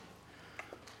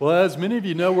Well, as many of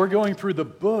you know, we're going through the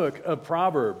book of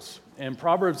Proverbs, and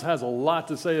Proverbs has a lot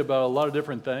to say about a lot of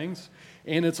different things,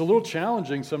 and it's a little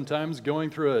challenging sometimes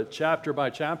going through it chapter by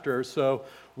chapter, so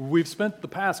we've spent the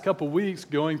past couple weeks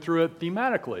going through it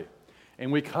thematically,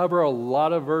 and we cover a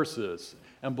lot of verses,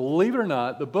 and believe it or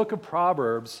not, the book of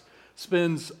Proverbs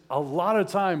spends a lot of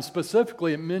time,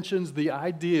 specifically it mentions the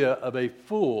idea of a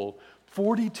fool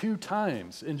 42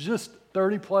 times in just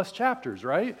 30 plus chapters,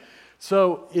 right?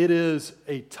 So it is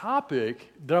a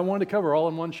topic that I wanted to cover all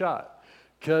in one shot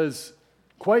because,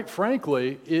 quite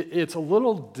frankly, it's a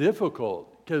little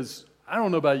difficult because I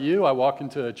don't know about you, I walk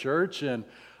into a church and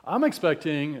I'm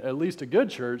expecting at least a good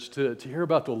church to hear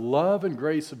about the love and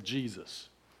grace of Jesus,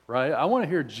 right? I want to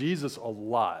hear Jesus a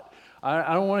lot.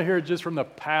 I don't want to hear it just from the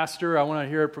pastor. I want to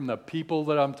hear it from the people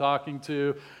that I'm talking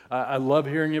to. I love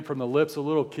hearing it from the lips of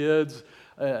little kids.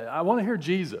 I want to hear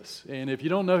Jesus. And if you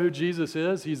don't know who Jesus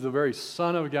is, he's the very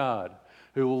Son of God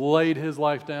who laid his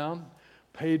life down,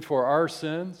 paid for our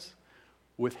sins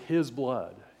with his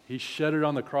blood. He shed it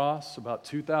on the cross about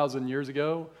 2,000 years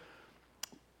ago.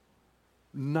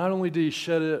 Not only did he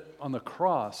shed it on the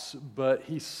cross, but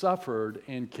he suffered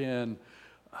and can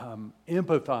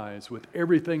empathize with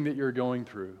everything that you're going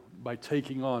through by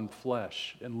taking on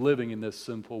flesh and living in this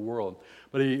sinful world.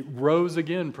 But he rose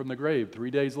again from the grave 3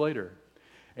 days later.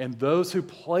 And those who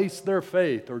place their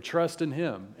faith or trust in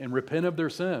him and repent of their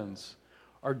sins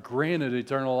are granted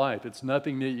eternal life. It's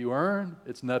nothing that you earn.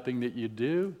 It's nothing that you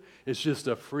do. It's just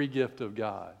a free gift of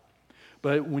God.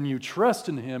 But when you trust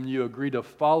in him, you agree to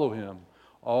follow him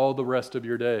all the rest of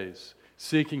your days.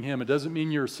 Seeking him, it doesn't mean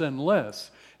you're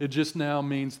sinless. It just now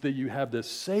means that you have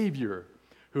this Savior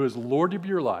who is Lord of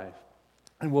your life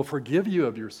and will forgive you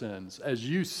of your sins as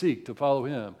you seek to follow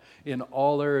him in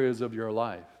all areas of your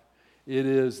life. It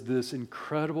is this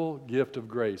incredible gift of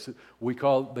grace. We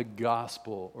call it the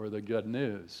gospel or the good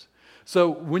news.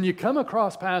 So when you come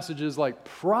across passages like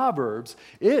Proverbs,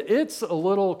 it's a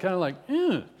little kind of like,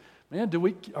 man,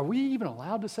 are we even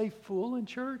allowed to say fool in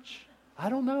church? I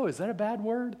don't know. Is that a bad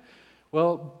word?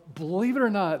 Well, believe it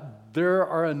or not, there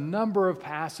are a number of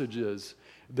passages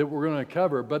that we're going to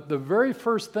cover. But the very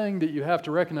first thing that you have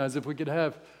to recognize, if we could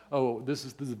have, this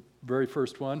is the very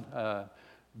first one.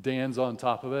 Dan's on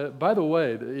top of it. By the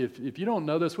way, if you don't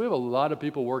know this, we have a lot of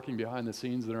people working behind the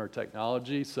scenes in our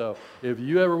technology. So if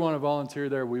you ever want to volunteer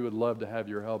there, we would love to have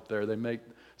your help there. They make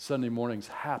Sunday mornings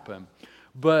happen.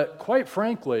 But quite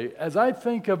frankly, as I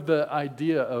think of the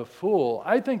idea of fool,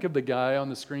 I think of the guy on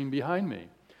the screen behind me.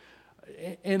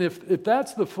 And if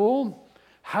that's the fool,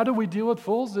 how do we deal with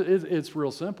fools? It's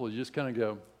real simple. You just kind of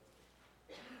go,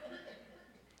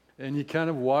 and you kind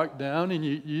of walk down and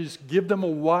you just give them a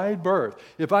wide berth.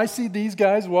 If I see these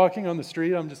guys walking on the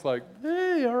street, I'm just like,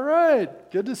 hey, all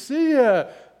right, good to see you.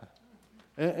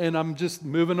 And I'm just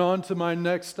moving on to my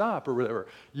next stop or whatever.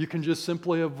 You can just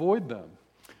simply avoid them.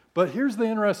 But here's the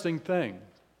interesting thing.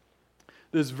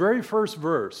 This very first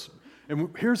verse,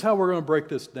 and here's how we're going to break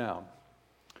this down.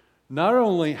 Not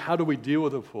only how do we deal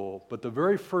with a fool, but the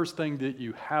very first thing that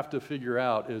you have to figure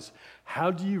out is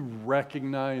how do you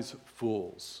recognize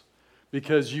fools?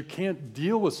 Because you can't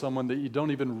deal with someone that you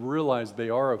don't even realize they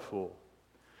are a fool.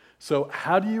 So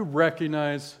how do you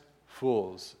recognize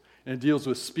fools? And it deals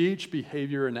with speech,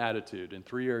 behavior, and attitude in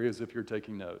 3 areas if you're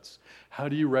taking notes. How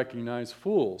do you recognize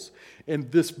fools? And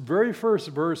this very first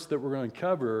verse that we're going to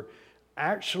cover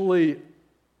actually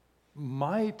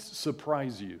might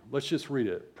surprise you. Let's just read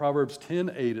it. Proverbs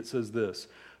 10:8, it says this,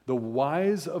 "The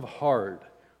wise of heart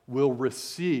will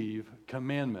receive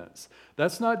commandments."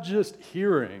 That's not just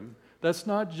hearing. That's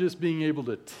not just being able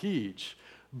to teach,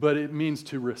 but it means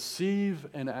to receive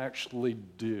and actually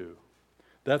do.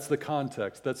 That's the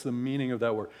context. That's the meaning of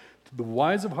that word. The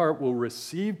wise of heart will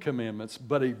receive commandments,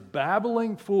 but a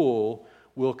babbling fool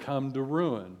will come to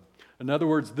ruin. In other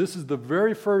words, this is the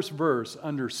very first verse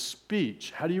under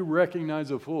speech. How do you recognize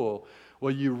a fool?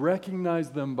 Well, you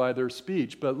recognize them by their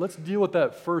speech, but let's deal with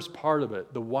that first part of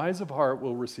it. The wise of heart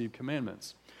will receive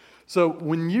commandments. So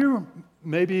when you,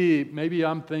 maybe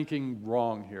I'm thinking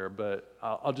wrong here, but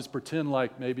I'll just pretend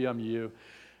like maybe I'm you,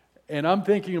 and I'm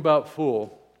thinking about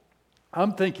fool.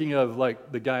 I'm thinking of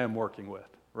like the guy I'm working with,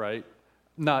 right?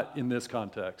 Not in this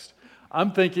context.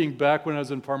 I'm thinking back when I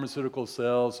was in pharmaceutical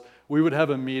sales, we would have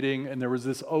a meeting and there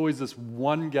was always this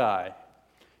one guy.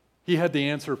 He had the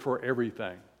answer for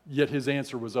everything, yet his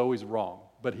answer was always wrong,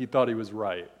 but he thought he was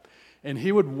right. And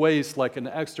he would waste like an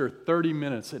extra 30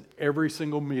 minutes at every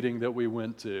single meeting that we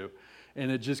went to, and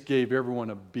it just gave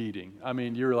everyone a beating. I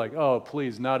mean, you're like, oh,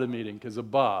 please, not a meeting because of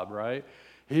Bob, right?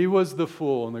 He was the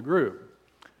fool in the group.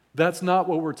 That's not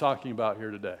what we're talking about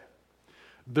here today.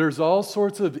 There's all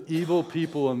sorts of evil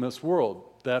people in this world.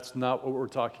 That's not what we're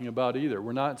talking about either.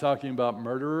 We're not talking about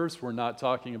murderers. We're not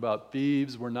talking about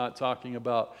thieves. We're not talking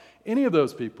about any of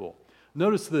those people.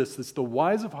 Notice this, it's the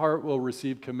wise of heart will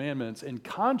receive commandments, and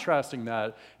contrasting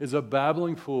that is a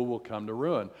babbling fool will come to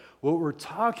ruin. What we're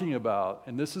talking about,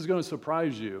 and this is going to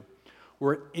surprise you,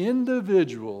 were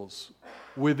individuals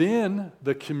within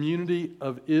the community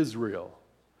of Israel.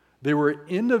 They were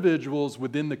individuals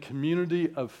within the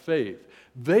community of faith.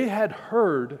 They had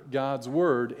heard God's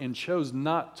word and chose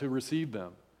not to receive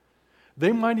them.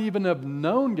 They might even have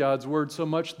known God's word so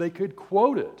much they could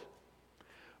quote it,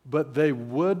 but they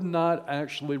would not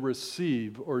actually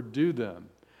receive or do them.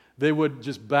 They would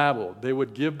just babble. They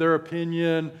would give their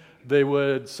opinion. They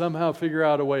would somehow figure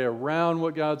out a way around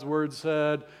what God's word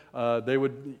said.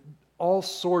 All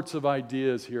sorts of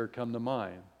ideas here come to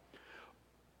mind.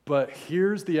 But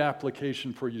here's the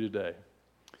application for you today.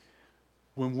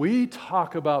 When we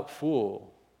talk about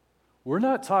fool, we're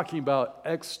not talking about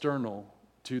external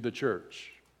to the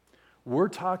church. We're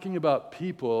talking about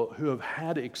people who have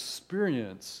had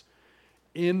experience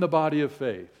in the body of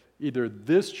faith, either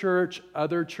this church,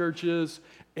 other churches,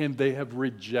 and they have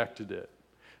rejected it.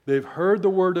 They've heard the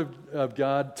word of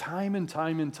God time and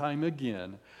time and time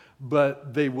again,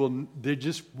 but they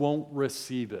just won't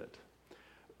receive it.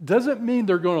 Doesn't mean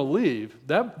they're going to leave.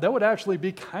 That would actually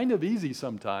be kind of easy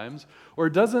sometimes. Or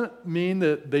it doesn't mean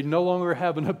that they no longer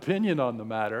have an opinion on the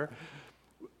matter.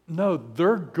 No,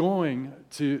 they're going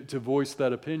to voice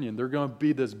that opinion. They're going to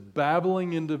be this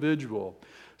babbling individual.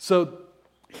 So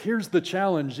here's the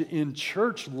challenge in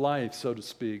church life, so to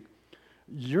speak.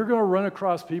 You're going to run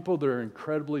across people that are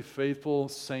incredibly faithful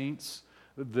saints,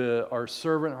 that are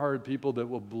servant-hearted people that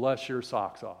will bless your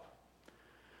socks off.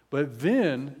 But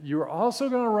then you're also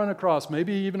going to run across,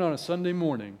 maybe even on a Sunday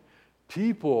morning,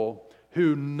 people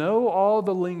who know all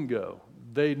the lingo.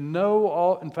 They know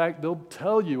all, in fact, they'll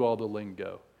tell you all the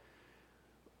lingo.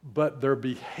 But their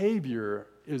behavior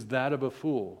is that of a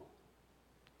fool.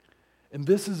 And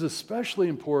this is especially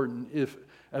important if,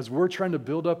 as we're trying to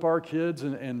build up our kids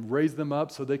and raise them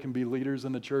up so they can be leaders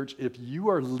in the church, if you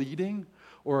are leading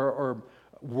or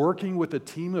working with a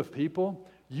team of people,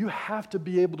 you have to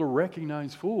be able to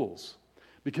recognize fools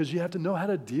because you have to know how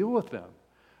to deal with them.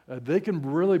 They can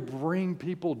really bring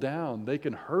people down. They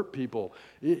can hurt people.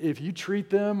 If you treat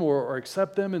them or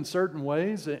accept them in certain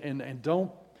ways and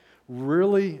don't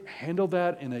really handle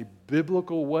that in a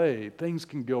biblical way, things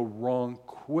can go wrong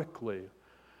quickly.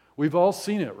 We've all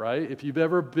seen it, right? If you've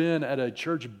ever been at a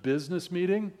church business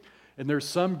meeting and there's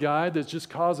some guy that's just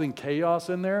causing chaos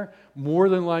in there, more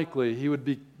than likely he would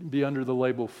be under the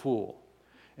label fool.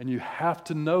 And you have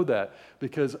to know that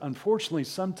because unfortunately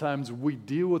sometimes we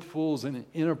deal with fools in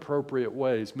inappropriate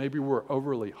ways. Maybe we're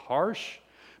overly harsh.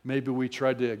 Maybe we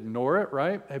tried to ignore it,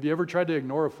 right? Have you ever tried to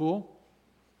ignore a fool?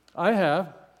 I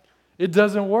have. It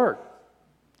doesn't work.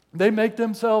 They make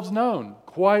themselves known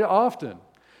quite often.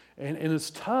 And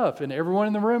it's tough, and everyone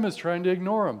in the room is trying to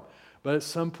ignore them. But at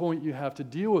some point, you have to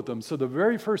deal with them. So the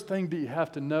very first thing that you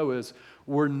have to know is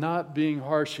we're not being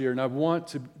harsh here. And I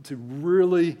want to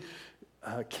really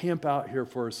camp out here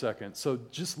for a second. So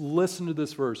just listen to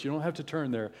this verse. You don't have to turn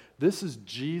there. This is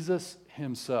Jesus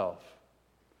himself.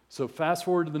 So fast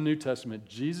forward to the New Testament.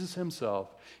 Jesus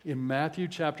himself in Matthew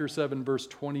chapter 7, verse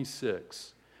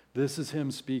 26. This is him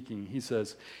speaking. He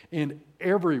says, "And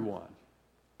everyone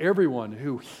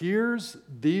who hears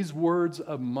these words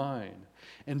of mine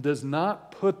and does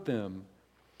not put them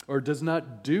or does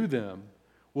not do them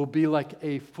will be like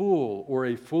a fool or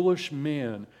a foolish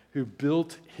man who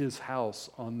built his house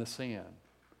on the sand."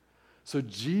 So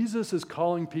Jesus is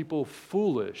calling people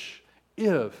foolish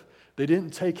if they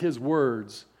didn't take his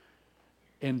words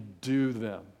and do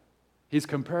them. He's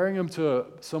comparing them to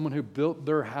someone who built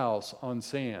their house on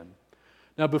sand.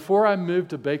 Now, before I moved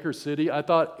to Baker City, I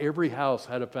thought every house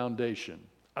had a foundation.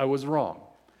 I was wrong.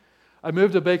 I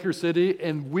moved to Baker City,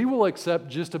 and we will accept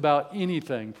just about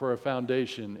anything for a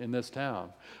foundation in this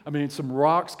town. I mean, some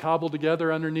rocks cobbled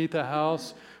together underneath a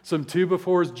house, some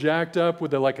 2x4s jacked up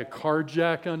with like a car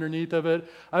jack underneath of it.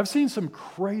 I've seen some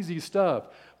crazy stuff,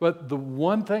 but the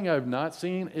one thing I've not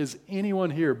seen is anyone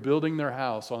here building their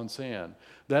house on sand.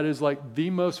 That is like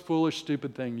the most foolish,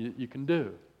 stupid thing you can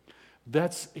do.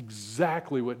 That's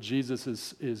exactly what Jesus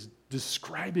is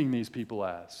describing these people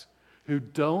as, who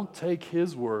don't take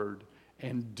his word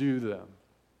and do them.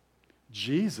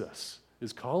 Jesus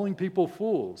is calling people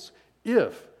fools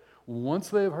if once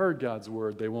they have heard God's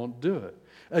word, they won't do it.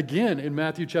 Again, in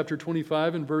Matthew chapter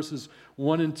 25 and verses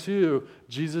 1 and 2,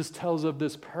 Jesus tells of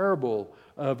this parable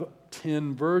of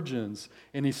 10 virgins.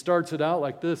 And he starts it out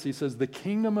like this. He says, the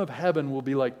kingdom of heaven will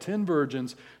be like 10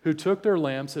 virgins who took their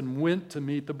lamps and went to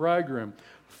meet the bridegroom.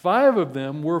 5 of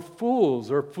them were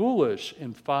fools or foolish,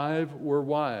 and 5 were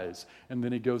wise. And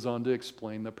then he goes on to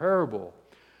explain the parable.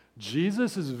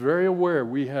 Jesus is very aware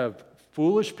we have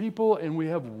foolish people and we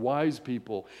have wise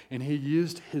people. And he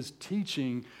used his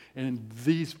teaching and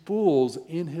these fools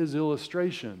in his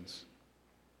illustrations.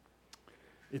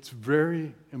 It's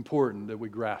very important that we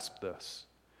grasp this.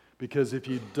 Because if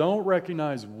you don't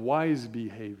recognize wise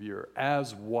behavior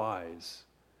as wise,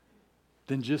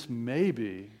 then just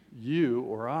maybe you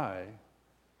or I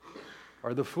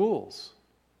are the fools.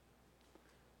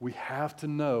 We have to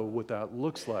know what that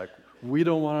looks like. We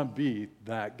don't want to be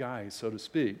that guy, so to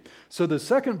speak. So the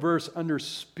second verse under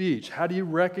speech, how do you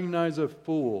recognize a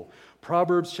fool?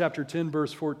 Proverbs chapter 10,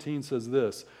 verse 14 says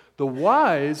this, the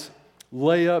wise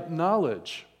lay up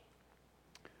knowledge,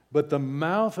 but the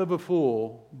mouth of a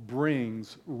fool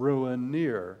brings ruin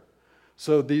near.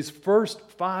 So these first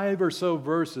 5 or so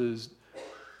verses,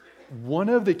 one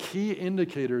of the key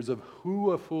indicators of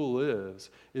who a fool is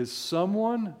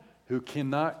someone who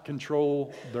cannot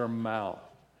control their mouth.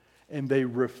 And they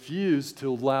refuse to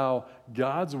allow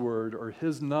God's word or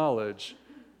his knowledge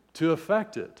to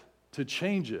affect it, to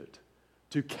change it,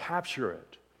 to capture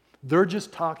it. They're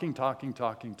just talking.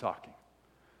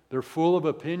 They're full of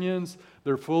opinions.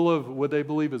 They're full of what they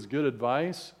believe is good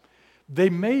advice. They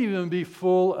may even be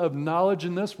full of knowledge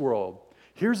in this world.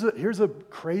 Here's a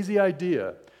crazy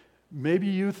idea. Maybe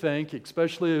you think,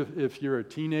 especially if you're a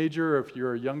teenager or if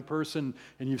you're a young person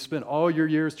and you've spent all your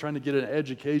years trying to get an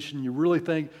education, you really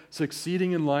think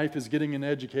succeeding in life is getting an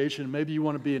education. Maybe you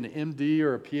want to be an MD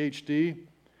or a PhD.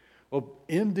 Well,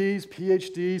 MDs,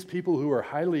 PhDs, people who are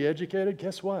highly educated,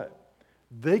 guess what?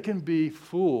 They can be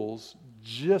fools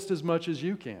just as much as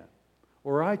you can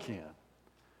or I can.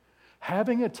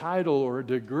 Having a title or a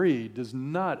degree does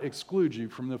not exclude you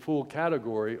from the fool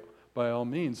category by all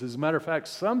means. As a matter of fact,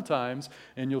 sometimes,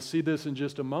 and you'll see this in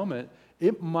just a moment,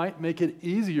 it might make it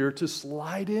easier to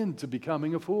slide into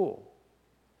becoming a fool.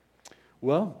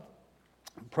 Well,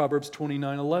 Proverbs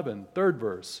 29:11, third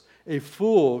verse. A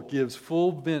fool gives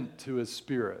full vent to his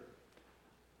spirit.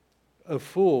 A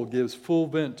fool gives full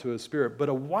vent to his spirit, but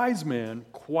a wise man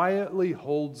quietly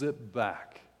holds it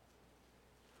back.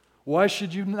 Why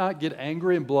should you not get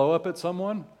angry and blow up at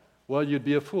someone? Well, you'd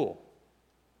be a fool.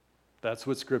 That's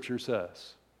what Scripture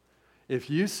says. If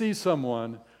you see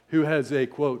someone who has a,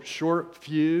 quote, short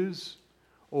fuse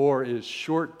or is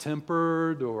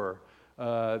short-tempered or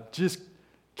just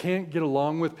can't get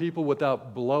along with people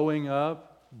without blowing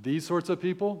up, these sorts of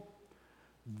people,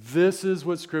 this is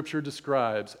what Scripture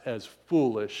describes as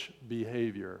foolish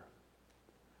behavior.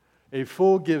 A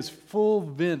fool gives full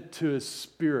vent to his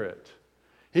spirit.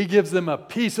 He gives them a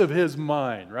piece of his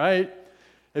mind, right?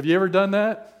 Have you ever done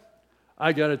that?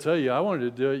 I got to tell you, I wanted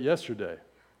to do it yesterday.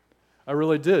 I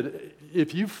really did.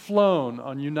 If you've flown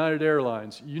on United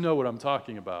Airlines, you know what I'm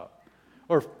talking about.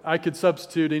 Or I could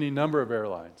substitute any number of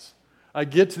airlines. I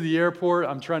get to the airport.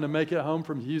 I'm trying to make it home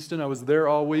from Houston. I was there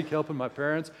all week helping my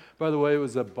parents. By the way, it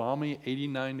was a balmy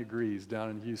 89 degrees down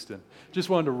in Houston. Just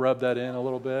wanted to rub that in a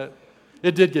little bit.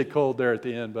 It did get cold there at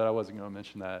the end, but I wasn't going to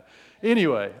mention that.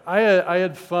 Anyway, I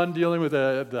had fun dealing with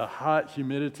the hot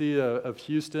humidity of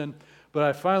Houston. But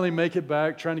I finally make it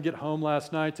back, trying to get home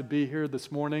last night to be here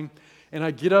this morning. And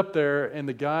I get up there, and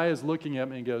the guy is looking at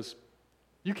me and goes,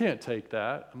 you can't take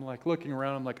that. I'm like looking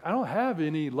around. I'm like, I don't have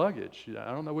any luggage.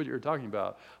 I don't know what you're talking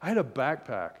about. I had a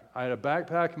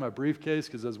backpack. In my briefcase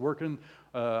because I was working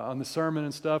on the sermon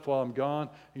and stuff while I'm gone.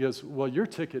 He goes, well, your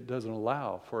ticket doesn't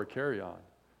allow for a carry-on.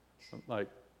 I'm like,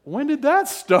 when did that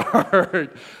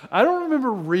start? I don't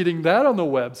remember reading that on the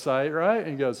website, right? And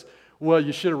he goes, well,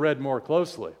 you should have read more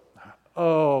closely.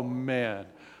 Oh, man,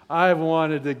 I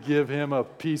wanted to give him a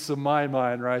piece of my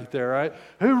mind right there, right?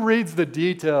 Who reads the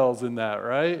details in that,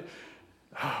 right?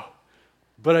 Oh,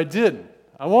 but I didn't.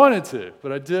 I wanted to,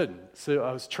 but I didn't. So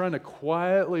I was trying to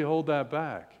quietly hold that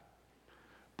back.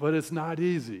 But it's not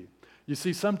easy. You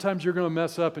see, sometimes you're going to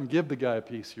mess up and give the guy a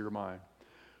piece of your mind.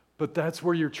 But that's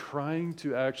where you're trying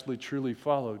to actually truly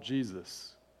follow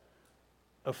Jesus.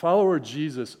 A follower of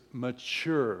Jesus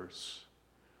matures.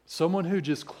 Someone who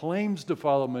just claims to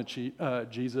follow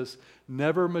Jesus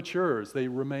never matures. They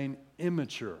remain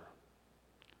immature.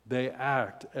 They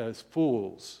act as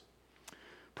fools.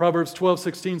 Proverbs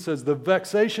 12:16 says, the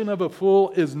vexation of a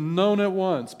fool is known at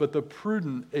once, but the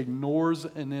prudent ignores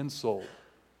an insult.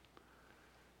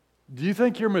 Do you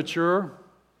think you're mature?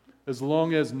 as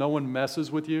long as no one messes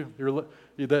with you.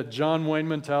 That John Wayne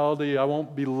mentality, I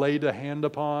won't be laid a hand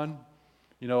upon.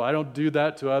 I don't do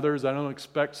that to others. I don't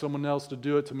expect someone else to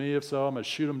do it to me. If so, I'm going to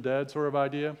shoot them dead sort of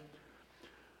idea.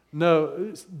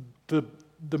 No,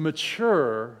 the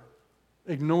mature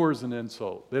ignores an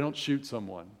insult. They don't shoot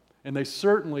someone. And they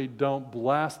certainly don't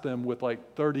blast them with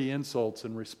like 30 insults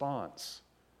in response.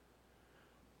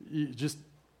 You just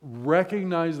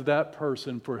recognize that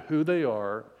person for who they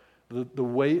are, the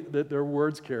weight that their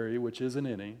words carry, which isn't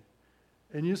any,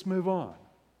 and you just move on.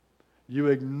 You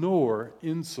ignore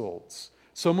insults.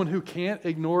 Someone who can't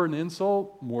ignore an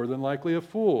insult, more than likely a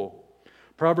fool.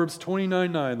 Proverbs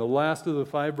 29:9, the last of the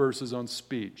 5 verses on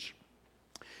speech.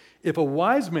 If a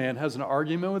wise man has an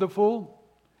argument with a fool,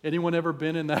 anyone ever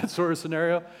been in that sort of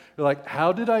scenario? You're like,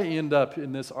 how did I end up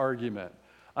in this argument?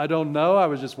 I don't know. I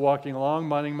was just walking along,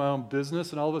 minding my own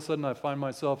business, and all of a sudden I find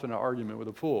myself in an argument with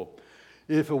a fool.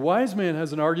 If a wise man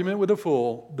has an argument with a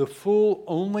fool, the fool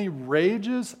only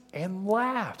rages and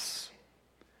laughs.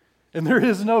 And there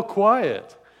is no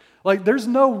quiet. Like, there's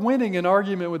no winning an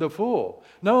argument with a fool.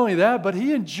 Not only that, but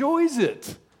he enjoys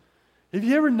it. Have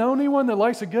you ever known anyone that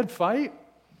likes a good fight?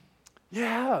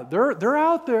 Yeah, they're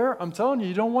out there. I'm telling you,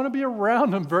 you don't want to be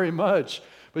around them very much.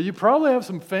 But you probably have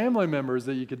some family members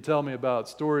that you could tell me about,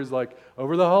 stories like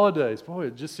over the holidays. Boy,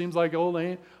 it just seems like old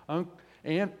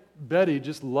Aunt Betty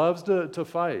just loves to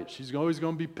fight. She's always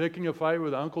going to be picking a fight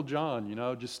with Uncle John,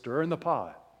 just stirring the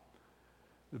pot.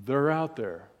 They're out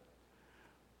there.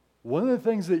 One of the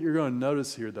things that you're going to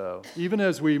notice here, though, even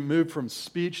as we move from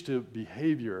speech to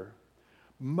behavior,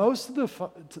 most of the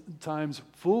times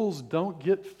fools don't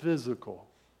get physical.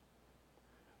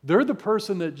 They're the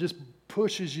person that just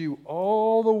pushes you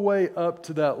all the way up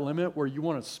to that limit where you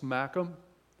want to smack them,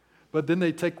 but then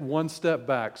they take one step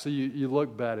back, so you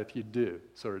look bad if you do,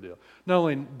 sort of deal. Not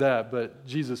only that, but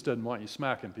Jesus doesn't want you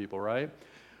smacking people, right?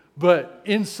 But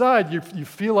inside, you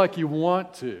feel like you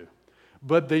want to,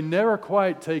 but they never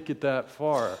quite take it that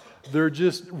far. They're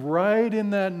just right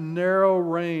in that narrow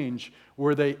range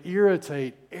where they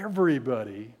irritate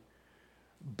everybody,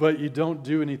 but you don't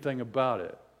do anything about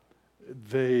it.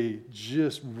 They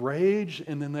just rage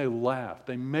and then they laugh.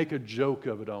 They make a joke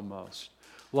of it almost.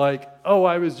 Like, oh,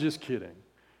 I was just kidding.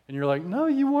 And you're like, no,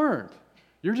 you weren't.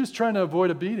 You're just trying to avoid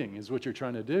a beating is what you're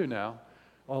trying to do now.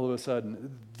 All of a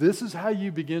sudden, this is how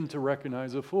you begin to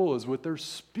recognize a fool, is with their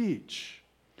speech.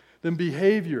 Then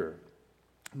behavior.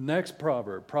 Next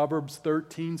proverb, Proverbs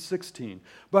 13:16.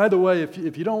 By the way,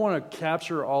 if you don't want to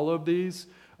capture all of these,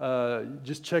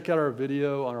 just check out our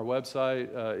video on our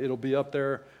website. It'll be up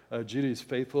there. Judy's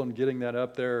faithful in getting that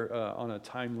up there on a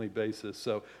timely basis.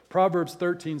 So Proverbs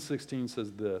 13:16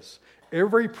 says this: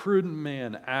 every prudent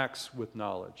man acts with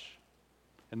knowledge.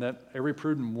 And that every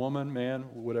prudent woman, man,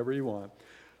 whatever you want,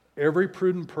 every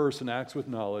prudent person acts with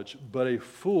knowledge, but a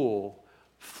fool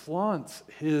flaunts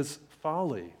his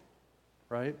folly.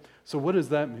 Right? So what does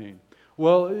that mean?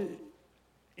 Well,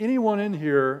 anyone in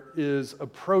here is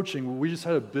approaching, we just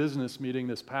had a business meeting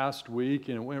this past week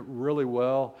and it went really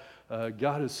well.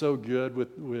 God is so good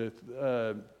with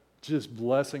just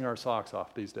blessing our socks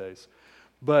off these days.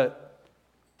 But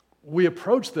we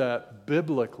approach that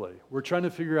biblically. We're trying to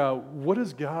figure out, what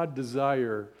does God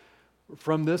desire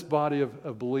from this body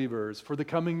of believers for the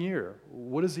coming year?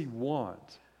 What does he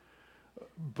want?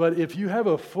 But if you have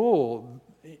a fool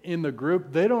in the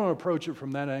group, they don't approach it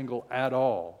from that angle at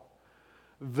all.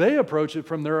 They approach it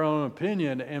from their own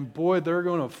opinion, and boy, they're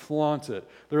going to flaunt it.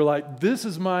 They're like, this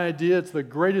is my idea. It's the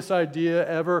greatest idea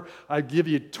ever. I give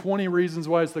you 20 reasons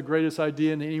why it's the greatest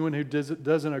idea, and anyone who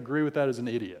doesn't agree with that is an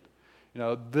idiot.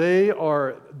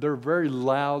 They're very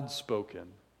loud spoken.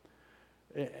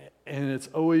 And it's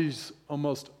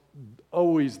almost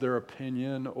always their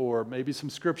opinion, or maybe some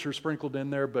scripture sprinkled in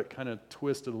there, but kind of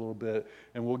twisted a little bit,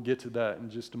 and we'll get to that in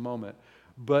just a moment.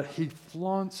 But he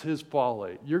flaunts his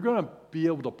folly. You're going to be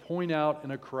able to point out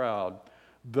in a crowd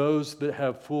those that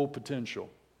have full potential,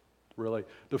 really.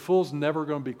 The fool's never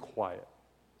going to be quiet.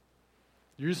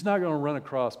 You're just not going to run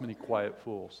across many quiet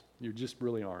fools. You just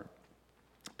really aren't.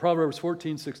 Proverbs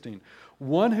 14:16.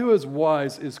 One who is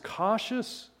wise is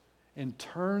cautious and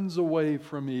turns away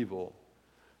from evil.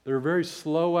 They're very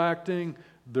slow acting,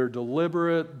 they're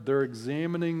deliberate, they're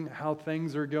examining how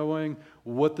things are going,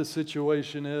 what the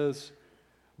situation is.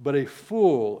 But a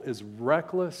fool is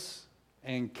reckless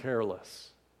and careless.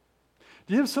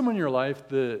 Do you have someone in your life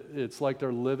that it's like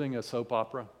they're living a soap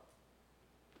opera?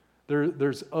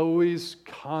 There's always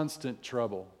constant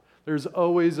trouble. There's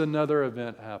always another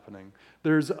event happening.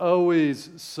 There's always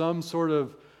some sort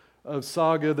of of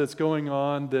saga that's going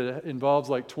on that involves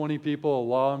like 20 people,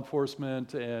 law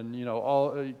enforcement, and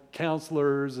all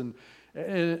counselors, and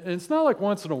it's not like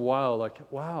once in a while, like,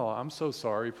 wow, I'm so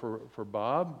sorry for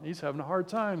Bob. He's having a hard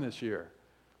time this year.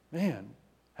 Man,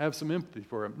 have some empathy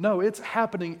for him. No, it's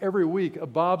happening every week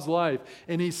of Bob's life,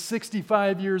 and he's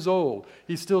 65 years old.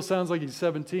 He still sounds like he's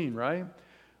 17, right?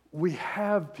 We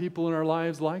have people in our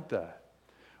lives like that.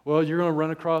 Well, you're going to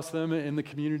run across them in the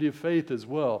community of faith as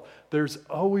well. There's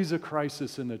always a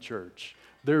crisis in the church.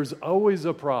 There's always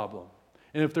a problem.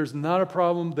 And if there's not a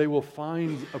problem, they will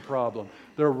find a problem.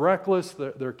 They're reckless,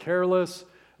 they're careless.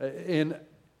 And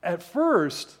at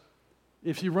first,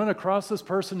 if you run across this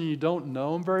person and you don't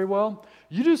know them very well,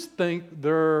 you just think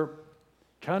they're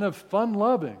kind of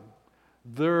fun-loving.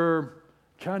 They're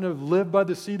kind of live by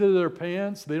the seat of their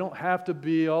pants. They don't have to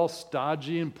be all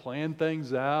stodgy and plan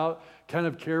things out, kind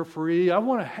of carefree. I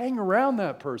want to hang around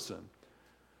that person.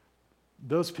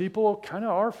 Those people kind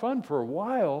of are fun for a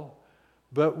while,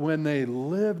 but when they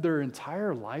live their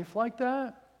entire life like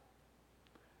that,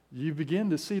 you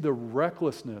begin to see the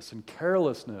recklessness and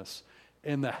carelessness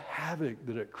and the havoc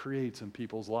that it creates in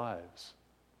people's lives.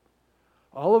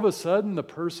 All of a sudden, the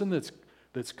person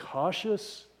that's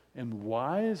cautious and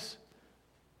wise,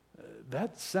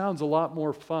 that sounds a lot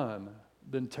more fun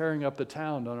than tearing up the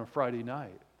town on a Friday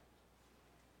night.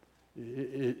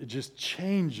 It just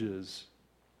changes.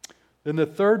 Then the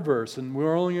third verse, and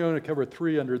we're only going to cover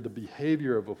 3 under the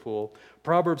behavior of a fool.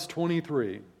 Proverbs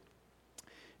 23.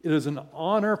 It is an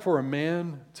honor for a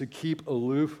man to keep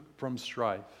aloof from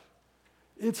strife.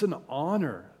 It's an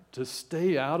honor to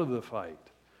stay out of the fight,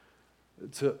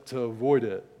 to avoid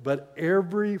it. But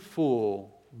every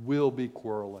fool will be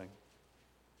quarreling.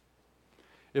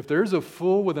 If there's a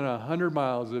fool within 100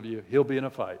 miles of you, he'll be in a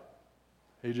fight.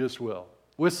 He just will.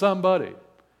 With somebody.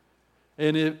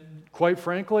 And quite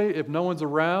frankly, if no one's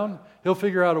around, he'll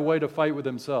figure out a way to fight with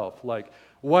himself. Like,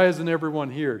 why isn't everyone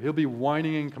here? He'll be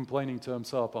whining and complaining to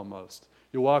himself almost.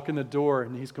 You walk in the door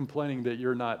and he's complaining that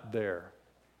you're not there.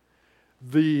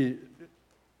 The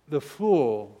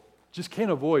fool just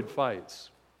can't avoid fights.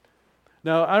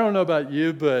 Now, I don't know about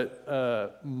you,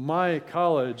 but my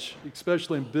college,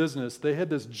 especially in business, they had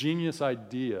this genius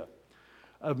idea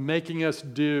of making us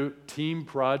do team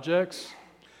projects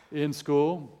in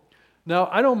school. Now,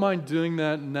 I don't mind doing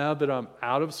that now that I'm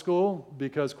out of school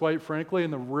because, quite frankly,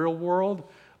 in the real world,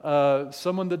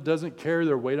 someone that doesn't carry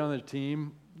their weight on the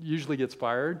team usually gets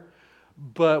fired.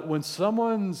 But when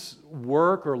someone's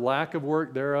work or lack of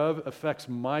work thereof affects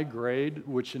my grade,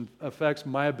 which affects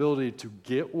my ability to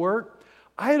get work,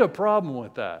 I had a problem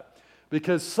with that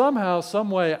because somehow,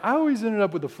 some way, I always ended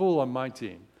up with a fool on my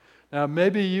team. Now,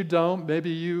 maybe you don't.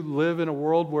 Maybe you live in a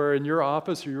world where in your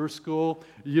office or your school,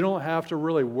 you don't have to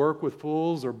really work with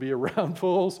fools or be around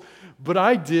fools, but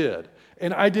I did,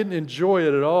 and I didn't enjoy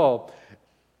it at all.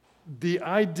 The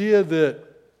idea that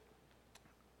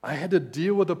I had to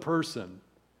deal with a person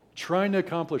trying to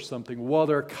accomplish something while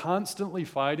they're constantly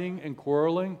fighting and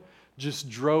quarreling just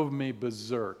drove me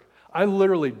berserk. I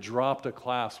literally dropped a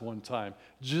class one time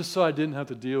just so I didn't have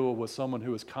to deal with someone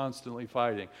who was constantly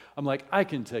fighting. I'm like, I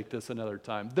can take this another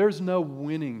time. There's no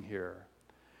winning here.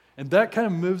 And that kind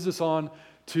of moves us on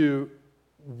to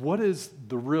what is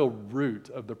the real root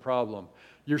of the problem.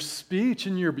 Your speech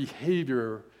and your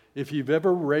behavior, if you've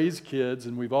ever raised kids,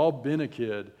 and we've all been a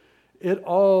kid, it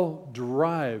all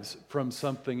derives from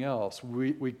something else.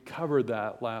 We covered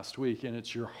that last week, and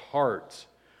it's your heart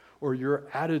or your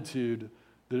attitude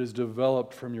that is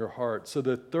developed from your heart. So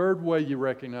the third way you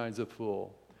recognize a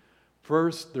fool,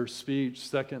 first, their speech,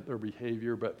 second, their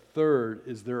behavior, but third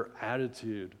is their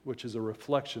attitude, which is a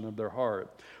reflection of their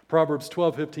heart. Proverbs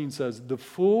 12:15 says, the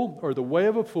fool, or the way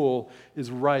of a fool,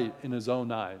 is right in his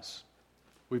own eyes.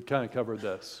 We've kind of covered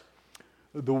this.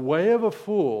 The way of a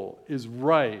fool is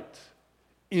right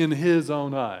in his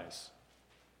own eyes.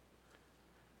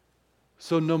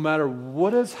 So no matter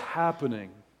what is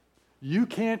happening, you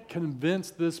can't convince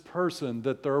this person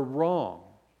that they're wrong.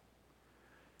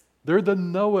 They're the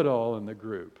know-it-all in the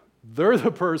group. They're the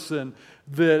person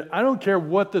that, I don't care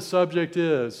what the subject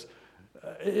is,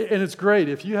 and it's great.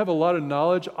 If you have a lot of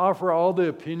knowledge, offer all the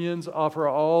opinions, offer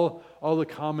all the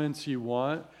comments you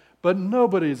want, but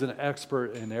nobody's an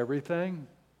expert in everything.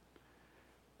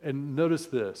 And notice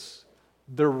this,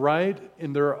 they're right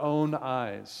in their own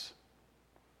eyes,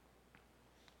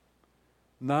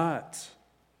 not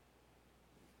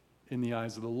in the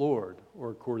eyes of the Lord,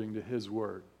 or according to His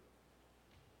Word.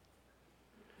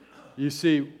 You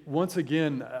see, once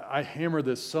again, I hammer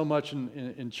this so much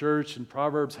in church, and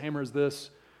Proverbs hammers this.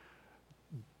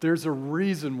 There's a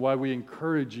reason why we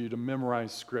encourage you to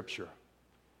memorize Scripture.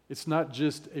 It's not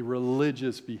just a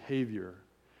religious behavior.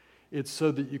 It's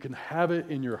so that you can have it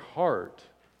in your heart,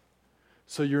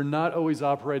 so you're not always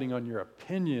operating on your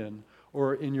opinion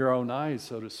or in your own eyes,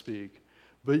 so to speak,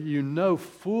 but you know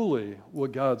fully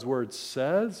what God's Word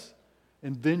says,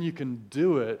 and then you can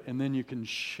do it, and then you can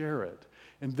share it.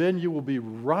 And then you will be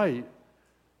right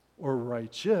or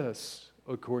righteous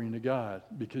according to God,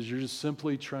 because you're just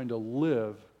simply trying to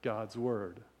live God's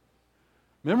Word.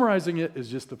 Memorizing it is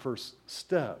just the first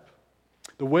step.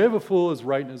 The way of a fool is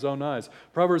right in his own eyes.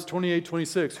 Proverbs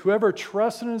 28:26, whoever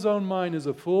trusts in his own mind is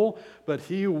a fool, but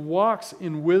he who walks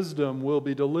in wisdom will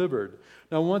be delivered.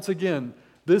 Now, once again,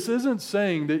 this isn't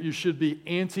saying that you should be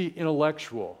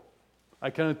anti-intellectual. I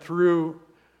kind of threw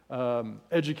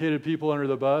educated people under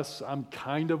the bus. I'm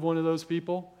kind of one of those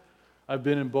people. I've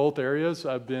been in both areas.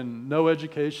 I've been no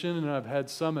education and I've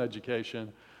had some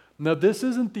education. Now, this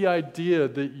isn't the idea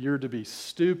that you're to be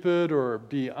stupid or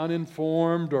be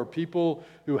uninformed, or people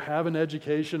who have an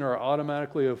education are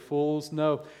automatically fools.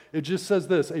 No, it just says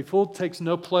this: a fool takes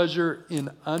no pleasure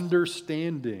in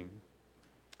understanding,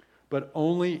 but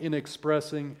only in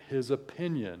expressing his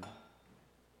opinion.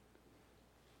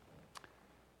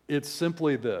 It's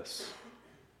simply this: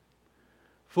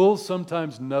 fools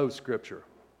sometimes know Scripture.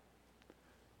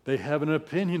 They have an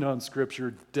opinion on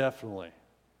Scripture, definitely.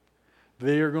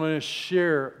 They are going to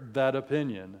share that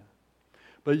opinion.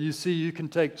 But you see, you can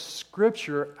take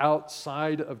Scripture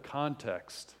outside of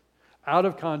context,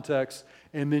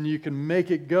 and then you can make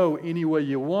it go any way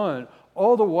you want,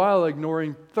 all the while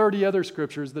ignoring 30 other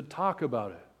Scriptures that talk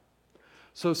about it.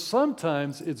 So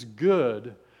sometimes it's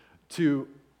good to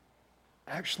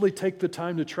actually take the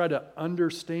time to try to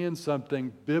understand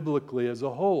something biblically as a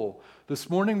whole. This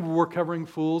morning we're covering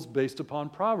fools based upon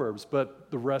Proverbs,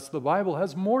 but the rest of the Bible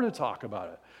has more to talk about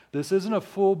it. This isn't a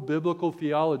full biblical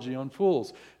theology on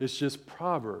fools. It's just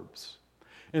Proverbs.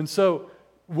 And so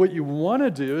what you want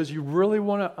to do is you really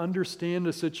want to understand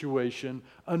a situation,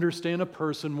 understand a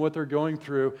person, what they're going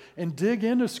through, and dig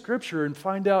into Scripture and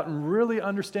find out and really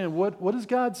understand what does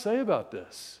God say about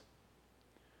this?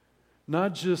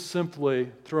 Not just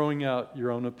simply throwing out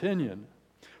your own opinion.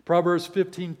 Proverbs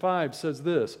 15:5 says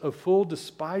this: a fool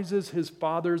despises his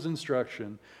father's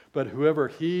instruction, but whoever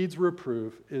heeds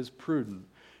reproof is prudent.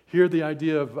 Here, the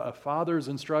idea of a father's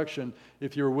instruction,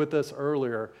 if you were with us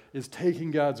earlier, is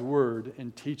taking God's word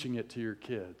and teaching it to your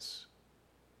kids.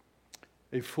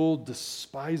 A fool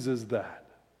despises that.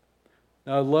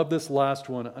 Now, I love this last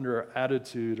one under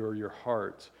attitude or your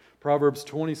heart. Proverbs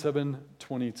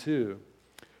 27:22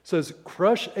 says,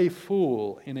 crush a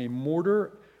fool in a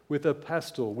mortar with a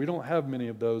pestle. We don't have many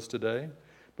of those today,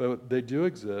 but they do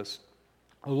exist.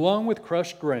 Along with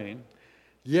crushed grain,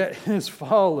 yet his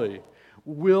folly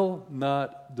will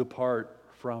not depart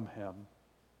from him.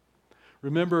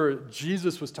 Remember,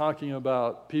 Jesus was talking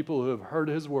about people who have heard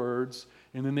his words,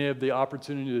 and then they have the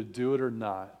opportunity to do it or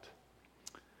not.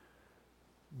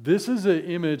 This is an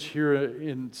image here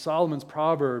in Solomon's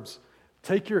Proverbs.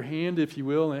 Take your hand, if you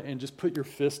will, and just put your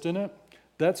fist in it.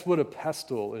 That's what a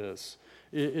pestle is.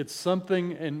 It's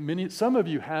something, and some of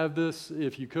you have this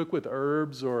if you cook with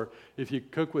herbs or if you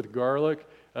cook with garlic.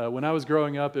 When I was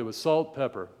growing up, it was salt,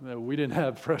 pepper. We didn't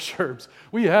have fresh herbs.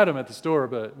 We had them at the store,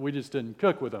 but we just didn't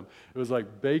cook with them. It was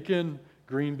like bacon,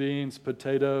 green beans,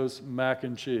 potatoes, mac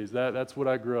and cheese. That's what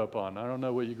I grew up on. I don't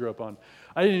know what you grew up on.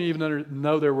 I didn't even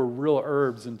know there were real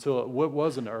herbs until what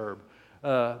was an herb.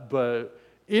 But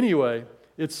anyway,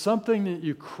 it's something that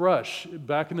you crush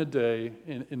back in the day,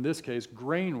 in this case,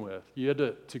 grain with. You had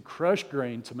to crush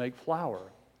grain to make flour.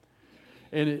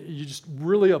 And you just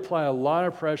really apply a lot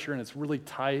of pressure, and it's really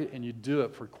tight, and you do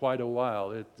it for quite a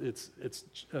while. It's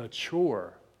a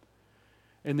chore.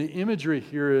 And the imagery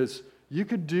here is you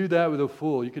could do that with a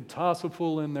fool. You could toss a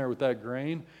fool in there with that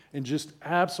grain and just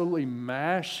absolutely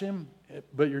mash him,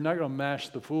 but you're not going to mash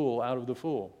the fool out of the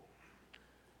fool.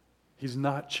 He's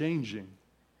not changing.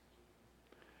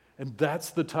 And that's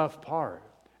the tough part,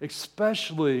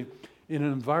 especially in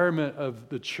an environment of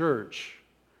the church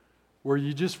where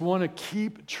you just want to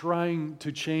keep trying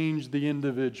to change the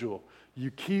individual. You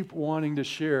keep wanting to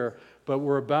share, but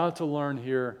we're about to learn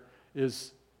here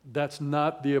is that's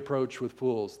not the approach with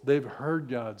fools. They've heard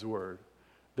God's word.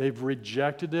 They've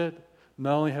rejected it.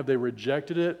 Not only have they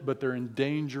rejected it, but they're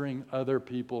endangering other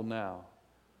people now.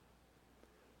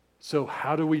 So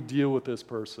how do we deal with this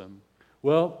person?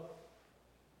 Well,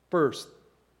 first,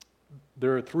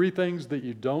 there are 3 things that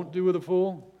you don't do with a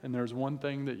fool, and there's one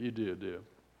thing that you do.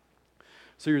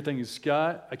 So you're thinking,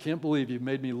 Scott, I can't believe you've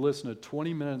made me listen to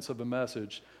 20 minutes of a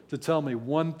message to tell me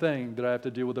one thing that I have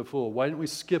to do with a fool. Why didn't we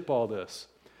skip all this?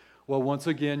 Well, once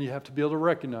again, you have to be able to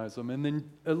recognize them and then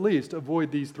at least avoid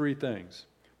these three things.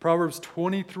 Proverbs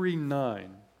 23:9.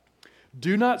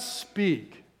 Do not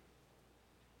speak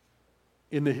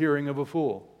in the hearing of a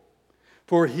fool,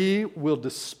 for he will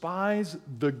despise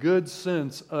the good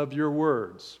sense of your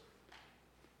words.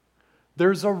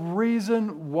 There's a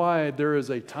reason why there is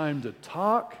a time to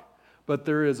talk, but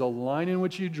there is a line in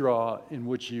which you draw, in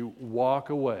which you walk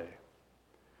away.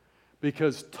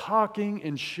 Because talking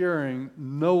and sharing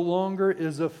no longer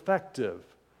is effective.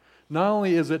 Not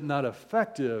only is it not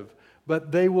effective,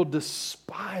 but they will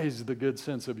despise the good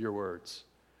sense of your words.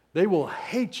 They will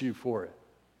hate you for it.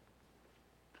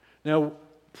 Now,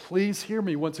 please hear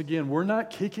me once again. We're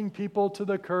not kicking people to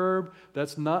the curb.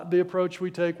 That's not the approach we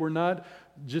take. We're not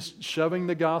just shoving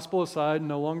the gospel aside and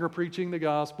no longer preaching the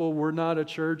gospel. We're not a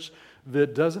church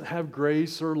that doesn't have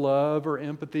grace or love or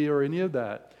empathy or any of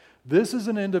that. This is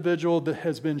an individual that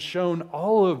has been shown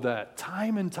all of that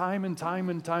time and time and time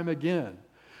and time again.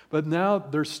 But now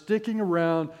they're sticking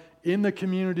around in the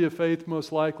community of faith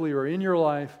most likely, or in your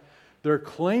life. They're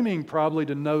claiming probably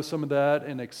to know some of that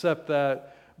and accept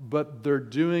that, but they're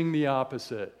doing the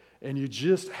opposite. And you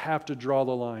just have to draw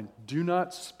the line. Do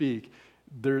not speak.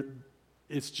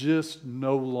 It's just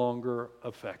no longer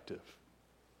effective.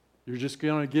 You're just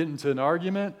going to get into an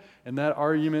argument, and that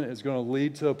argument is going to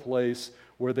lead to a place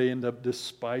where they end up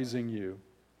despising you.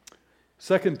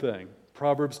 Second thing,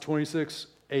 Proverbs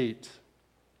 26:8.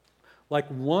 Like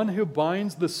one who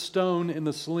binds the stone in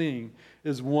the sling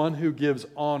is one who gives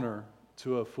honor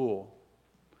to a fool.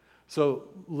 So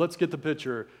let's get the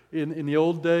picture. In the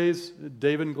old days,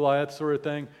 David and Goliath sort of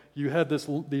thing, you had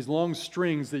these long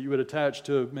strings that you would attach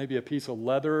to maybe a piece of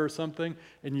leather or something,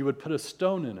 and you would put a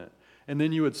stone in it. And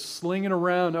then you would sling it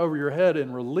around over your head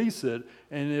and release it,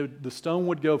 and the stone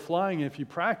would go flying. If you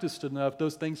practiced enough,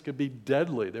 those things could be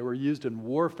deadly. They were used in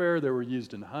warfare. They were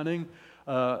used in hunting.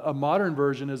 A modern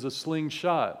version is a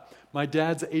slingshot. My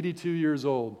dad's 82 years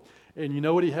old, and you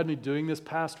know what he had me doing this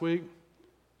past week?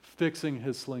 Fixing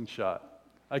his slingshot.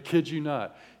 I kid you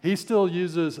not. He still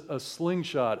uses a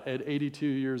slingshot at 82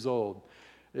 years old.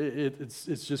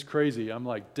 It's just crazy. I'm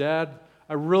like, Dad,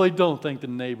 I really don't think the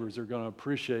neighbors are going to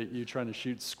appreciate you trying to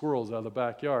shoot squirrels out of the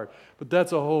backyard. But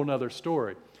that's a whole nother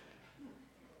story.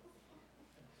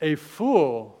 A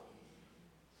fool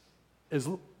is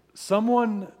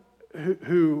someone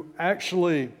who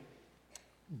actually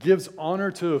gives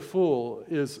honor to a fool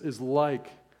is like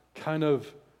kind of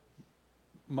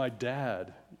my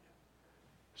dad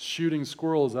shooting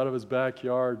squirrels out of his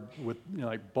backyard with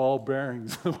like ball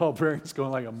bearings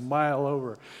going like a mile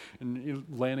over and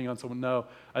landing on someone. No,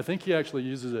 I think he actually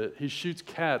uses it. He shoots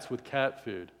cats with cat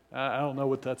food. I don't know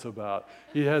what that's about.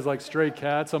 He has like stray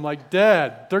cats. I'm like,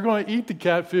 Dad, they're going to eat the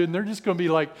cat food and they're just going to be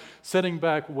like sitting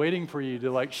back waiting for you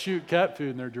to like shoot cat food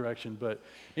in their direction. But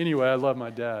anyway, I love my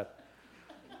dad.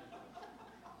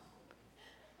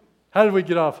 How did we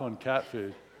get off on cat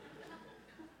food?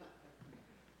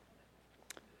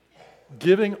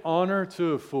 Giving honor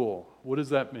to a fool. What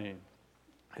does that mean?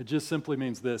 It just simply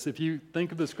means this. If you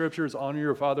think of the scriptures, honor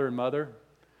your father and mother,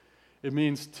 it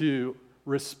means to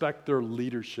respect their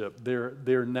leadership.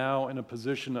 They're now in a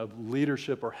position of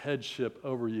leadership or headship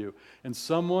over you. And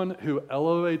someone who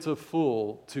elevates a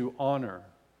fool to honor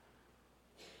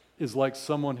is like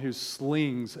someone who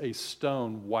slings a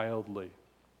stone wildly.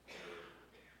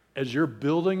 As you're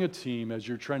building a team, as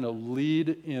you're trying to lead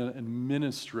in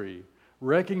ministry,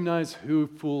 recognize who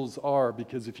fools are,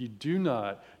 because if you do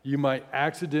not, you might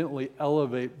accidentally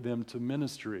elevate them to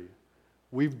ministry.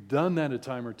 We've done that a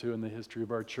time or two in the history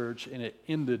of our church, and it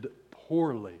ended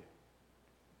poorly.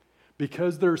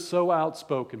 Because they're so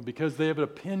outspoken, because they have an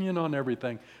opinion on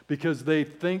everything, because they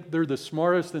think they're the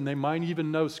smartest and they might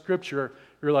even know Scripture,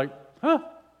 you're like,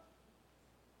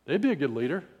 they'd be a good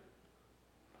leader.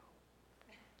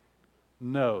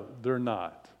 No, they're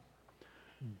not.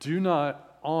 Do not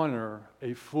honor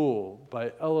a fool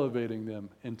by elevating them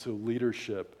into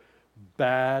leadership.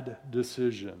 Bad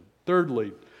decision.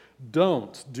 Thirdly,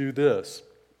 don't do this.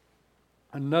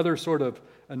 Another sort of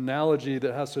analogy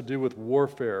that has to do with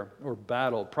warfare or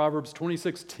battle. Proverbs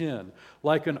 26:10.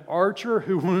 Like an archer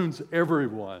who wounds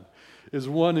everyone is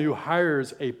one who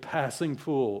hires a passing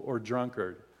fool or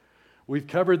drunkard. We've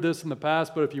covered this in the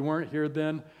past, but if you weren't here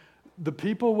then, the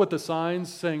people with the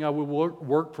signs saying, I will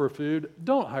work for food,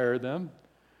 don't hire them.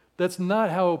 That's not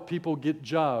how people get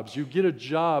jobs. You get a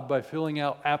job by filling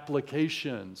out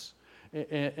applications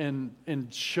and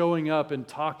showing up and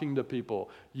talking to people.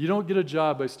 You don't get a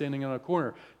job by standing on a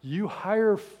corner. You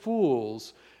hire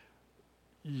fools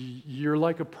you're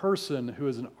like a person who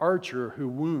is an archer who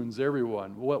wounds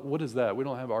everyone. What is that? We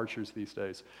don't have archers these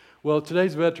days. Well,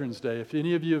 today's Veterans Day. If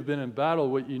any of you have been in battle,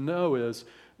 what you know is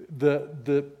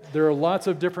there are lots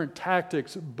of different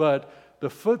tactics, but the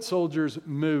foot soldiers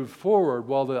move forward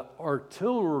while the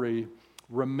artillery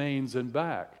remains in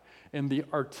back. And the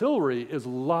artillery is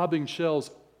lobbing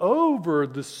shells over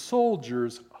the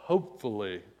soldiers,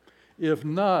 hopefully. If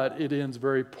not, it ends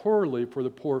very poorly for the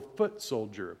poor foot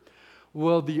soldier.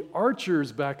 Well, the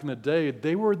archers back in the day,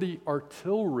 they were the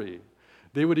artillery.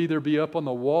 They would either be up on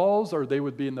the walls or they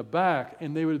would be in the back,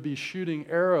 and they would be shooting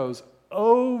arrows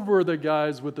over the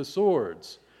guys with the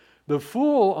swords. The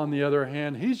fool, on the other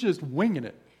hand, he's just winging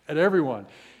it at everyone.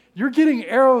 You're getting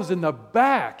arrows in the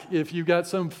back if you've got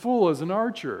some fool as an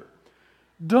archer.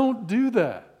 Don't do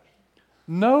that.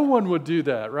 No one would do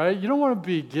that, right? You don't want to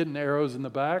be getting arrows in the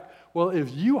back. Well,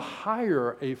 if you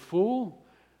hire a fool,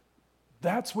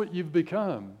 that's what you've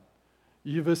become.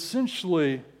 You've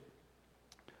essentially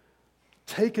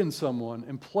taken someone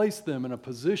and placed them in a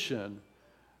position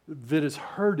that is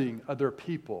hurting other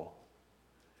people.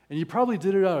 And you probably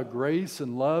did it out of grace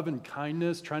and love and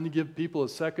kindness, trying to give people a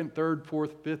second, third,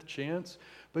 fourth, fifth chance.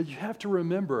 But you have to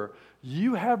remember,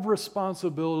 you have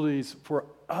responsibilities for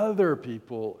other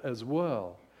people as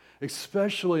well,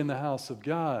 especially in the house of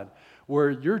God, where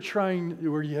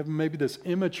you have maybe this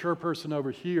immature person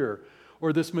over here,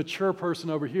 or this mature person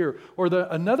over here, or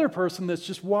another person that's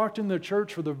just walked in the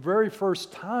church for the very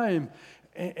first time,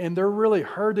 and they're really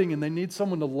hurting and they need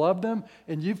someone to love them,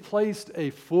 and you've placed a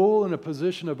fool in a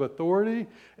position of authority,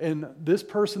 and this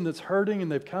person that's hurting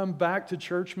and they've come back to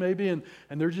church maybe, and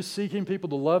they're just seeking people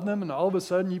to love them, and all of a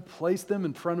sudden you place them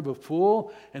in front of a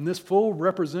fool, and this fool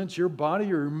represents your body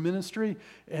or your ministry,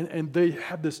 and they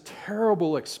have this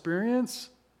terrible experience.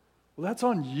 Well, that's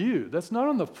on you. That's not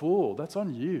on the fool. That's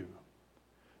on you.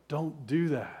 Don't do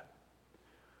that.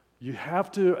 You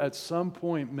have to, at some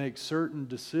point, make certain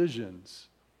decisions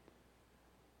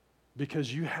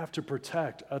because you have to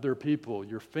protect other people,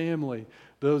 your family,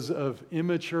 those of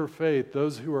immature faith,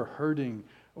 those who are hurting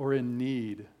or in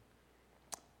need.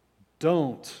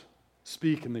 Don't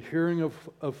speak in the hearing of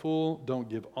a fool, don't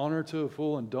give honor to a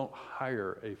fool, and don't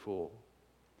hire a fool.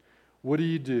 What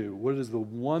do? What is the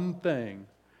one thing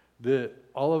that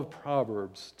all of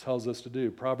Proverbs tells us to do?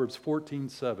 Proverbs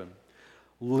 14:7.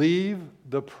 Leave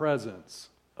the presence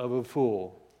of a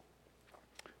fool,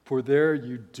 for there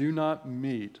you do not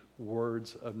meet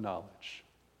words of knowledge.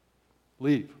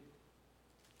 Leave.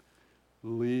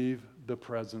 Leave the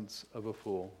presence of a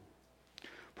fool.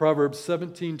 Proverbs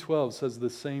 17:12 says the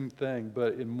same thing,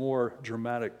 but in more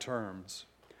dramatic terms.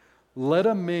 Let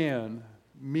a man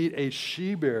meet a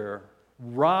she-bear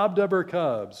robbed of her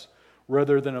cubs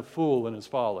rather than a fool in his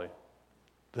folly.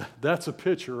 That's a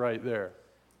picture right there.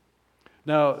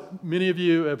 Now, many of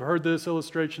you have heard this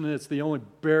illustration. It's the only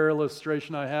bear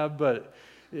illustration I have, but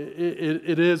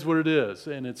it is what it is,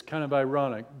 and it's kind of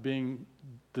ironic being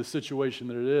the situation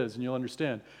that it is, and you'll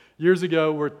understand. Years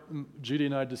ago, Judy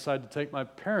and I decided to take my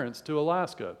parents to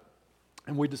Alaska,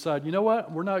 and we decided, you know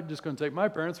what? We're not just going to take my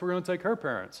parents, we're going to take her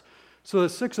parents. So the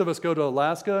six of us go to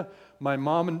Alaska. My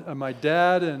mom and my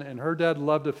dad and her dad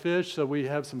love to fish, so we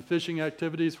have some fishing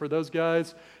activities for those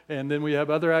guys, and then we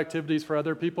have other activities for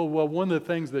other people. Well, one of the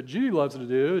things that Judy loves to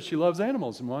do is she loves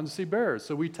animals and wants to see bears.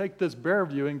 So we take this bear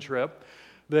viewing trip.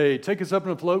 They take us up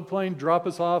in a float plane, drop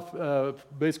us off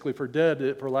basically for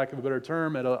dead, for lack of a better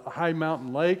term, at a high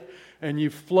mountain lake, and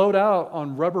you float out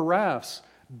on rubber rafts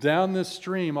down this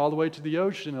stream all the way to the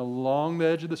ocean. Along the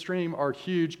edge of the stream are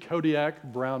huge Kodiak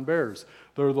brown bears.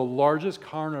 They're the largest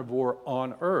carnivore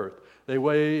on earth. They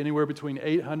weigh anywhere between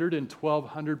 800 and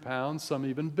 1,200 pounds, some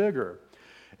even bigger.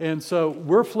 And so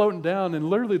we're floating down, and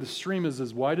literally the stream is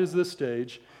as wide as this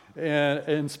stage and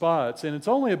in spots. And it's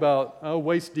only about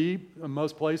waist deep in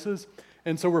most places.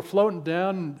 And so we're floating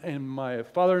down, and my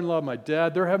father-in-law, my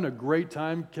dad, they're having a great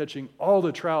time catching all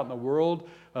the trout in the world.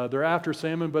 They're after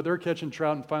salmon, but they're catching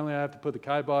trout, and finally I have to put the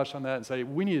kibosh on that and say,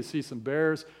 we need to see some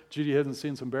bears. Judy hasn't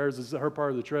seen some bears. This is her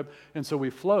part of the trip. And so we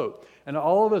float. And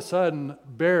all of a sudden,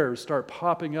 bears start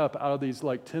popping up out of these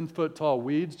like 10-foot tall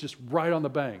weeds just right on the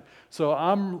bank. So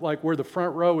I'm like where the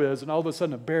front row is, and all of a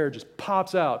sudden a bear just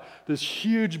pops out. This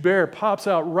huge bear pops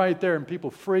out right there, and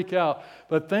people freak out.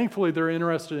 But thankfully, they're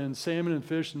interested in salmon and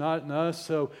fish, not in us.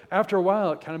 So after a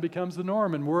while, it kind of becomes the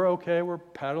norm, and we're okay. We're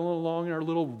paddling along in our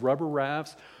little rubber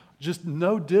rafts. Just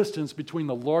no distance between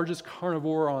the largest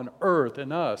carnivore on earth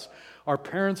and us. Our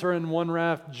parents are in one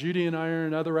raft, Judy and I are in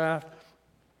another raft,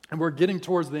 and we're getting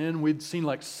towards the end. We'd seen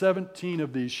like 17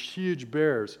 of these huge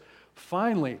bears.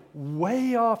 Finally,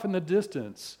 way off in the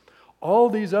distance, all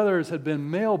these others had been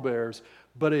male bears,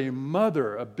 But a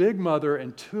mother, a big mother,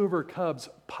 and two of her cubs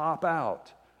pop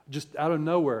out, just out of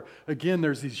nowhere. Again,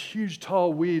 there's these huge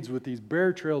tall weeds with these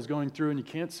bear trails going through, and you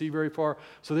can't see very far.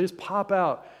 So they just pop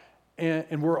out,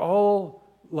 and we're all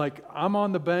like, I'm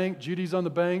on the bank, Judy's on the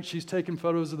bank, she's taking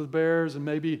photos of the bears and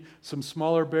maybe some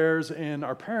smaller bears, and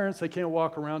our parents, they can't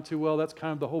walk around too well. That's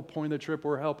kind of the whole point of the trip.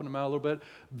 We're helping them out a little bit.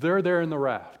 They're there in the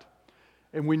raft.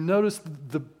 And we noticed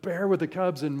the bear with the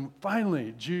cubs, and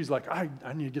finally, Judy's like, I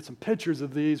need to get some pictures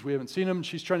of these. We haven't seen them.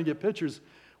 She's trying to get pictures.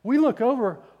 We look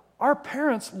over. Our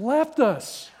parents left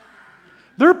us.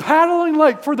 They're paddling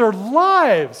like for their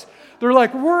lives. They're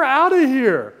like, we're out of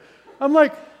here. I'm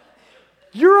like,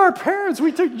 you're our parents.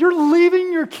 You're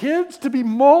leaving your kids to be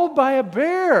mauled by a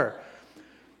bear.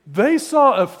 They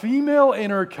saw a female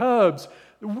and her cubs.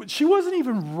 She wasn't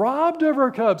even robbed of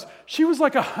her cubs. She was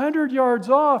like 100 yards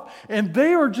off, and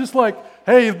they are just like,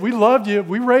 hey, we loved you,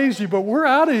 we raised you, but we're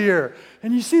out of here.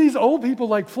 And you see these old people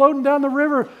like floating down the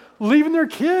river, leaving their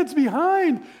kids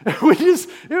behind. It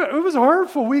was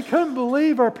hurtful. We couldn't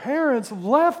believe our parents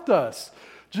left us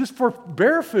just for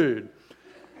bear food.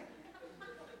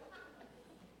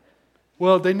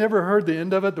 Well, they never heard the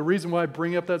end of it. The reason why I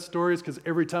bring up that story is because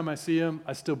every time I see them,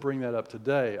 I still bring that up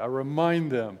today. I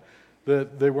remind them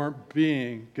that they weren't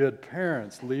being good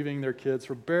parents, leaving their kids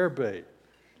for bear bait.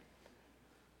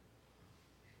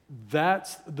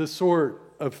 That's the sort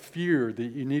of fear that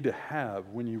you need to have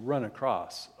when you run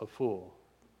across a fool.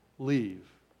 Leave.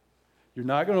 You're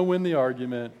not going to win the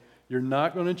argument. You're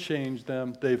not going to change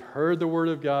them. They've heard the word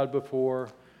of God before.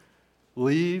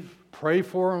 Leave. Pray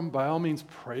for them. By all means,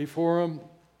 pray for them.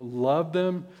 Love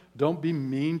them. Don't be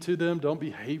mean to them. Don't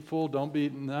be hateful. Don't be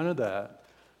none of that.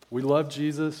 We love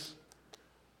Jesus.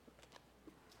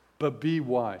 But be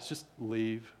wise. Just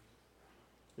leave.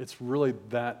 It's really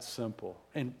that simple.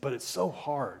 But it's so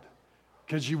hard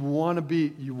because you want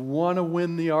to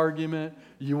win the argument.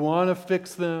 You want to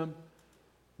fix them.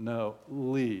 No,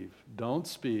 leave. Don't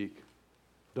speak.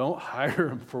 Don't hire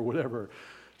them for whatever.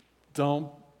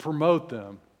 Don't promote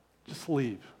them. Just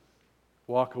leave.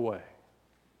 Walk away.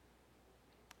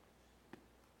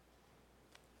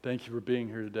 Thank you for being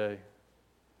here today.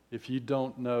 If you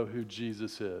don't know who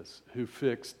Jesus is, who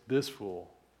fixed this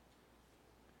fool,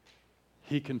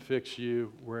 he can fix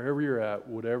you wherever you're at,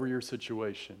 whatever your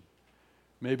situation.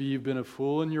 Maybe you've been a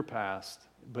fool in your past,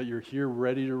 but you're here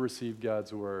ready to receive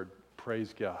God's word.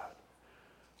 Praise God.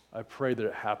 I pray that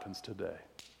it happens today.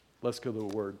 Let's go to the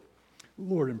word.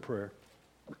 Lord, in prayer.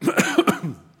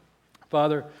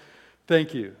 Father,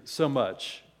 thank you so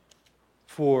much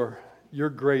for your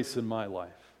grace in my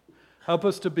life. Help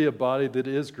us to be a body that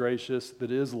is gracious, that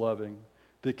is loving,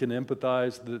 that can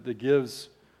empathize, that gives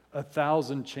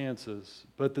 1,000 chances.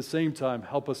 But at the same time,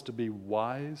 help us to be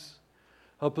wise.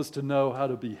 Help us to know how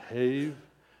to behave.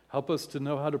 Help us to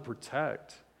know how to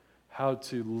protect, how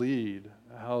to lead,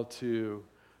 how to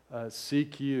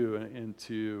seek you and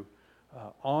to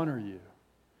honor you.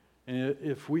 And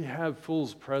if we have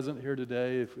fools present here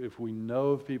today, if we know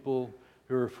of people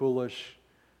who are foolish,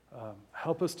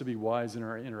 help us to be wise in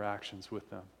our interactions with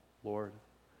them, Lord.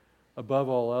 Above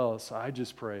all else, I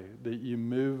just pray that you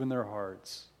move in their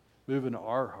hearts, move in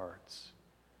our hearts,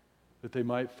 that they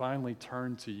might finally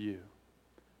turn to you,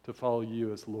 to follow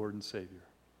you as Lord and Savior.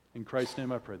 In Christ's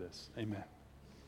name I pray this. Amen.